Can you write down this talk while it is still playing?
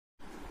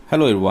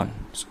Hello everyone.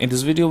 So in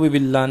this video we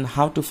will learn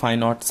how to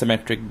find out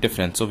symmetric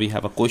difference. So we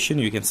have a question,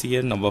 you can see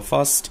here number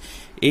first,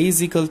 a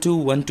is equal to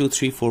 1 2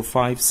 3 4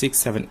 5 6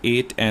 7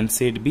 8 and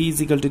set b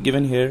is equal to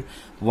given here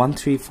 1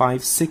 3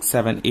 5 6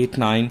 7 8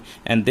 9,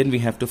 and then we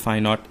have to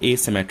find out a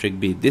symmetric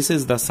b. This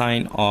is the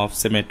sign of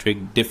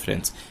symmetric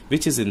difference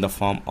which is in the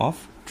form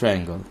of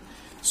triangle.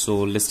 So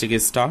let's take a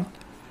start.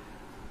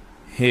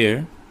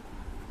 Here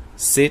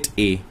set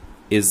a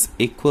is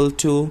equal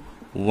to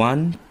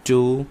 1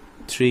 2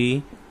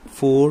 3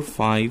 4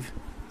 5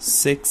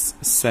 6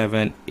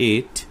 7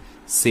 8.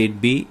 Set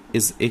b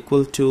is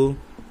equal to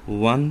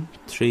 1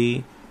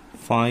 3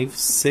 5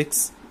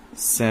 6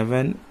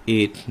 7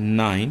 8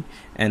 9,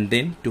 and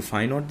then to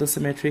find out the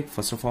symmetric,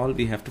 first of all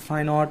we have to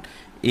find out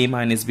a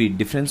minus b,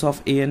 difference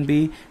of a and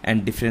b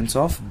and difference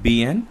of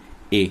b and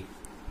a.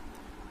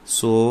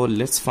 So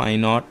let's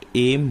find out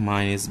a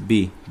minus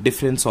b,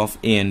 difference of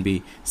a and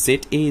b.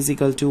 Set a is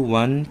equal to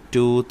 1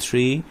 2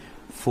 3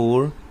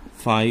 4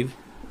 5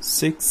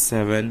 6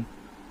 7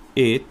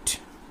 8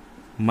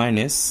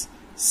 minus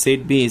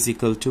set b is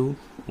equal to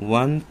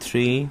 1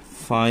 3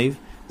 5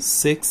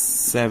 6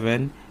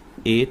 7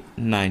 8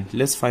 9.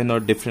 Let's find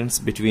out difference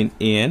between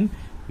a and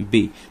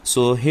b.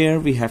 So here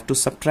we have to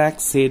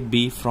subtract set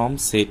b from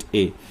set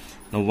a.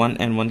 Now 1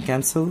 and 1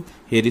 cancel.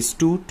 Here is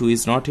 2, 2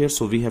 is not here,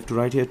 so we have to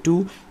write here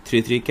 2.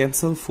 3 3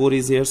 cancel, 4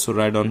 is here, so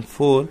write on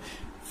 4.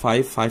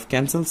 5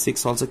 cancel,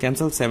 6 also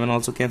cancel, 7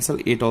 also cancel,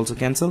 8 also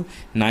cancel,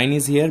 9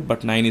 is here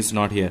but 9 is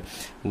not here.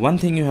 One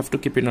thing you have to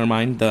keep in your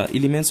mind, the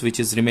elements which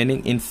is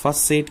remaining in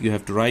first set you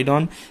have to write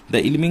on, the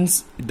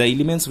elements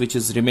which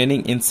is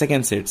remaining in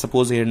second set.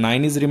 Suppose here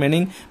 9 is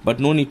remaining, but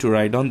no need to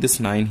write on this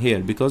 9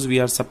 here because we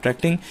are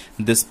subtracting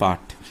this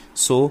part.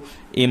 So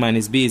a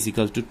minus b is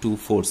equal to 2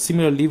 4.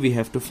 Similarly we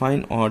have to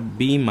find out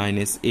b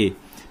minus a.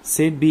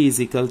 Set b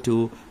is equal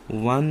to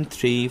 1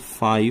 3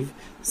 5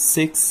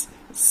 6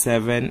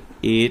 7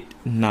 8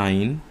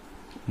 9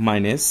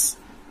 minus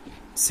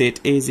set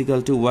a is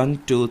equal to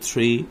 1 2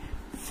 3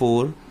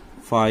 4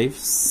 5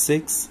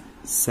 6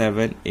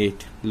 7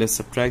 8. Let's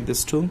subtract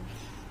this 2.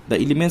 The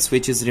elements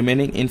which is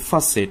remaining in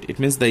first set, it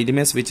means the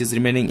elements which is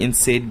remaining in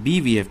set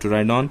b we have to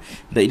write on.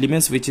 The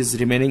elements which is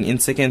remaining in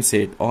second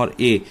set or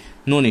a,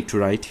 no need to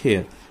write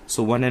here.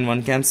 So 1 and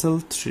 1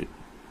 cancel,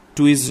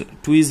 2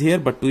 is here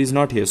but 2 is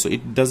not here, so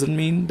it doesn't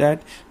mean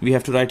that we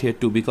have to write here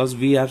 2 because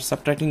we are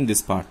subtracting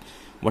this part.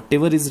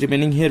 Whatever is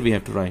remaining here we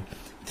have to write.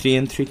 3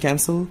 and 3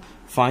 cancel,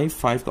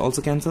 5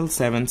 also cancel,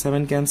 7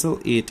 cancel,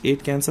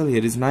 8 cancel.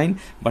 Here is 9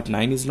 but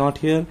 9 is not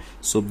here,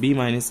 so b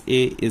minus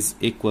a is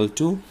equal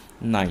to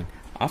 9.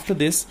 After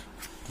this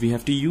we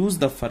have to use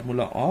the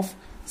formula of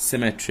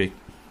symmetric.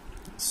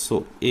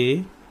 So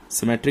a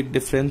symmetric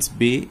difference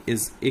b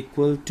is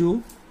equal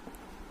to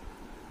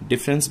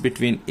difference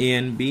between a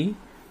and b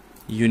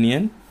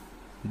union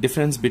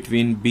difference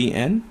between b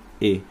and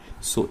a.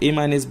 So a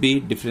minus b,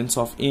 difference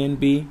of a and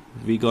b,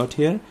 we got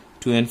here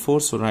 2 and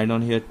 4, so write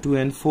on here 2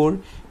 and 4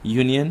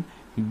 union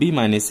b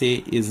minus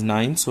a is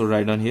 9, so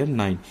write on here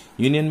 9.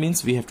 Union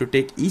means we have to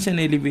take each and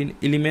every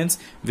elements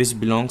which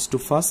belongs to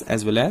first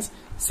as well as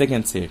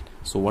second set.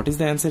 So what is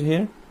the answer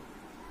here?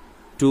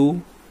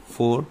 2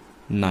 4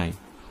 9.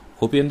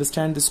 Hope you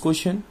understand this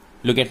question.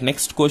 Look at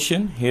next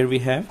question. Here we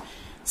have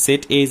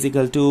set a is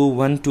equal to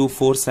 1 2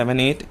 4 7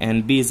 8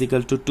 and b is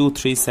equal to 2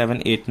 3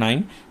 7 8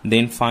 9.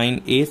 Then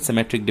find a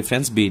symmetric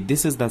difference b.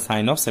 This is the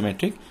sign of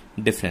symmetric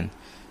difference.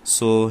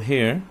 So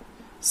here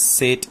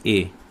set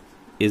a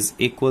is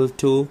equal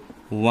to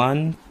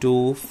 1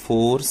 2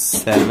 4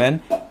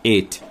 7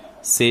 8.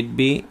 Set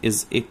b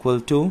is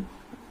equal to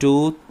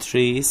 2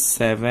 3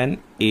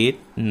 7 8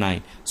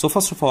 9. So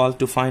first of all,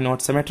 to find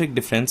out symmetric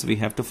difference we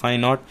have to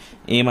find out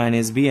a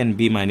minus b and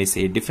b minus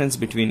a, difference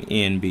between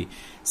a and b.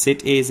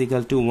 Set a is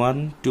equal to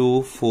 1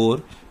 2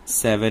 4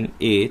 7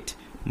 8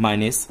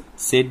 minus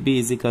set b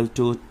is equal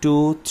to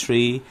 2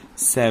 3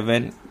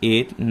 7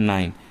 8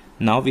 9.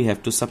 Now we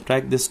have to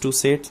subtract these two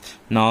sets.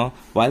 Now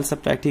while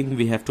subtracting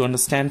we have to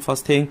understand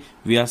first thing,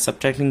 we are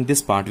subtracting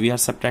this part, we are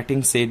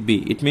subtracting set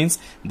b. It means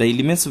the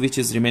elements which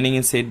is remaining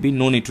in set b,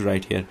 no need to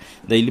write here.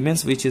 The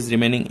elements which is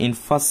remaining in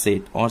first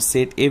set or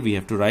set a we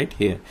have to write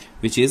here,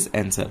 which is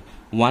answer.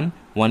 1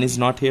 is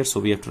not here,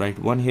 so we have to write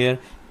 1 here.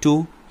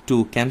 2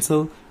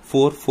 cancel,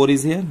 4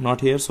 is here,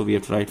 not here, so we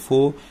have to write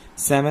 4.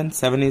 7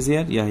 is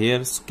here, yeah,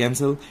 here, so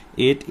cancel.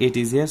 8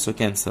 is here, so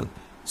cancel.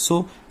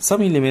 So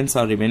some elements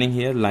are remaining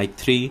here like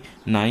 3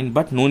 9,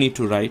 but no need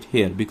to write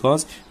here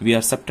because we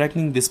are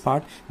subtracting this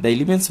part. The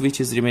elements which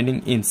is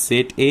remaining in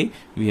set a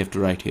we have to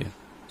write here.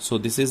 So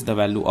this is the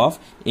value of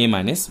a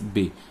minus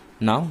b.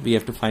 Now we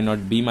have to find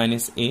out b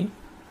minus a.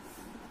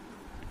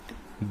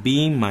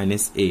 B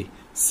minus a,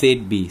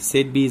 set b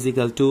is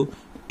equal to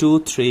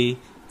 2 3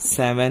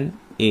 7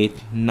 8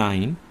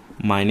 9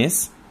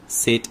 minus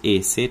set a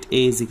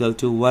is equal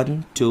to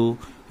 1 2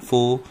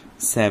 4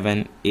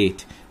 7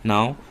 8.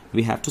 Now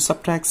we have to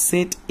subtract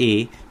set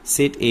A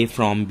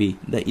from B.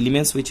 The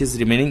elements which is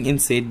remaining in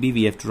set B,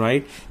 we have to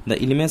write.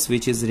 The elements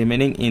which is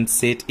remaining in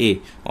set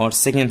A or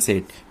second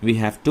set, we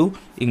have to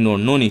ignore.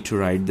 No need to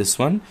write this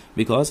one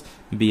because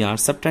we are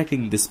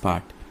subtracting this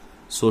part.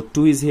 So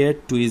 2 is here,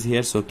 2 is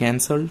here, so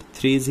cancelled.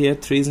 3 is here,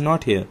 3 is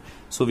not here,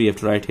 so we have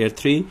to write here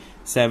 3.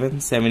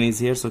 7 is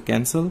here, so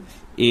cancel.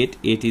 8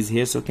 is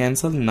here, so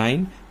cancel.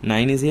 9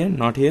 is here,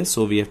 not here,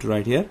 so we have to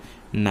write here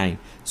 9.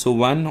 So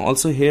 1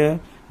 also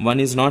here, 1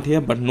 is not here,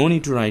 but no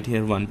need to write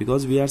here 1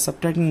 because we are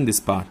subtracting this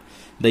part.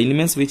 The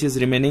elements which is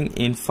remaining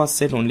in first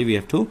set only we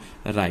have to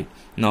write.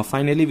 Now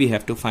finally we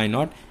have to find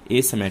out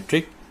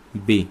asymmetric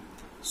B.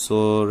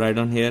 So write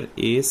down here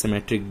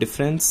asymmetric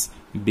difference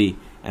B,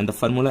 and the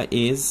formula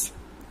is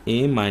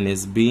A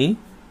minus B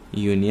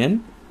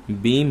union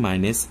B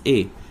minus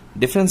A.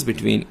 Difference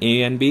between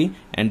A and B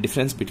and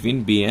difference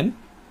between B and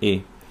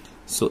A.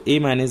 So A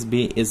minus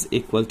B is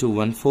equal to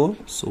 1 4,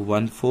 so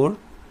 1 4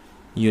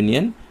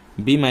 union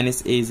B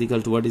minus A is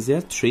equal to what is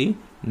here 3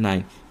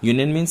 9.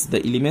 Union means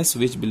the elements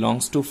which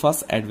belongs to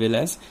first as well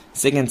as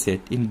second set.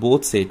 In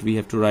both set we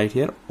have to write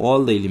here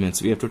all the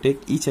elements. We have to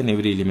take each and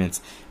every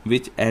elements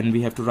and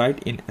we have to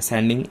write in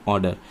ascending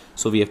order.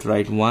 So we have to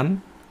write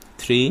 1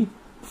 3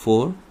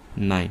 4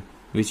 9,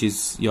 which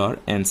is your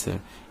answer,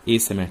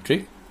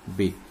 asymmetric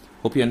B.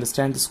 Hope you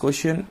understand this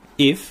question.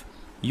 If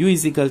U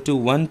is equal to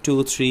 1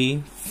 2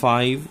 3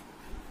 5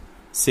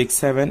 6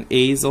 7,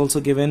 A is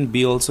also given,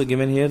 B also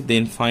given here,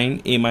 then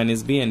find A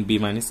minus B and B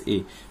minus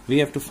A. We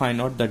have to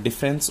find out the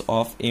difference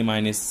of A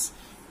minus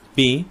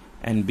B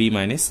and B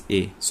minus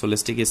A. So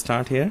let's take a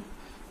start here.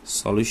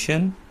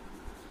 Solution.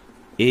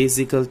 A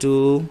is equal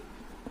to,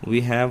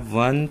 we have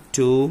 1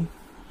 2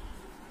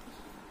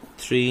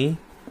 3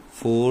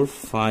 4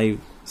 5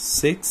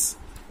 6.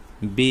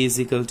 B is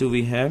equal to,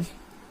 we have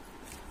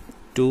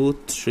 2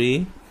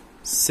 3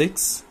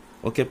 6.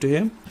 Okay, up to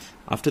here.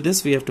 After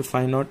this we have to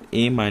find out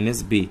A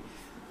minus B.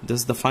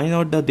 Thus the find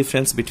out the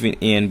difference between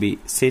A and B.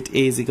 Set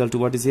A is equal to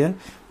what is here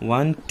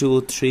 1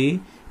 2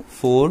 3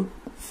 4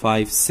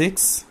 5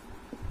 6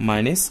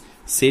 minus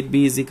set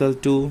B is equal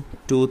to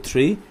 2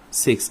 3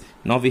 6.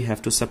 Now we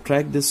have to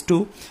subtract this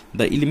 2.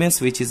 The elements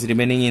which is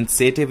remaining in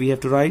set A we have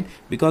to write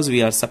because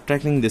we are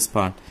subtracting this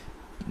part.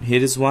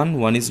 Here is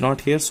 1 is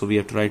not here, so we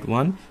have to write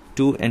 1.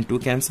 2 and 2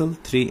 cancel,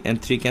 3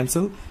 and 3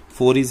 cancel,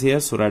 4 is here,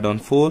 so write down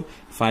 4,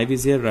 5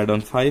 is here, write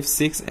down 5,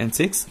 6 and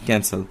 6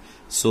 cancel.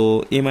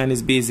 So A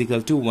minus B is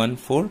equal to 1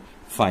 4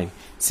 5.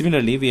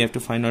 Similarly we have to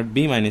find out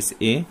B minus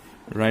A.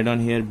 Write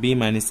down here B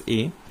minus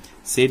A.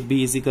 Set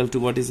B is equal to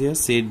what is here,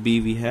 set B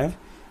we have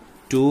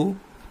 2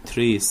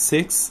 3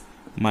 6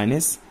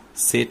 minus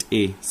set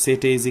A.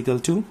 Set A is equal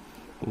to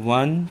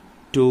 1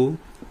 2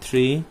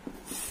 3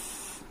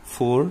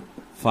 4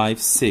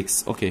 5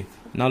 6. Okay,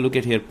 now look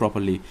at here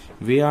properly.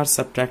 We are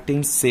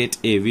subtracting set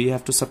A. We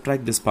have to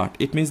subtract this part.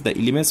 It means the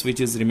elements which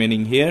is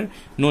remaining here,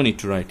 no need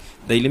to write.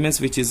 The elements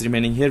which is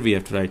remaining here we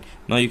have to write.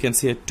 Now you can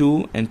see here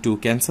 2 and 2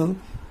 cancel,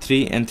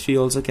 3 and 3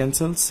 also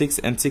cancel, 6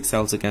 and 6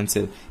 also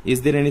cancel.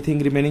 Is there anything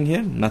remaining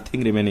here?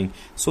 Nothing remaining.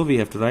 So we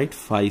have to write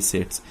 5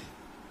 sets.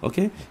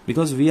 Okay,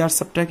 because we are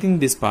subtracting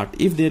this part.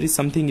 If there is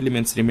something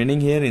elements remaining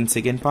here in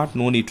second part,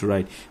 no need to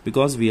write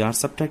because we are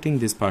subtracting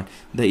this part.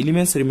 The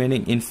elements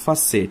remaining in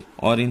first set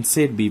or in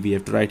set B we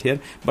have to write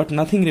here, but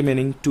nothing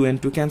remaining. 2 and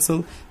 2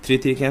 cancel, 3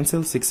 3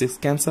 cancel, 6 6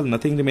 cancel,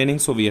 nothing remaining,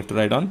 so we have to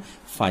write on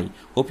 5.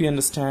 Hope you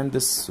understand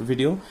this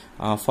video.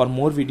 For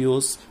more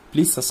videos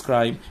please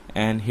subscribe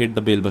and hit the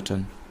bell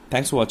button.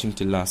 Thanks for watching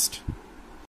till last.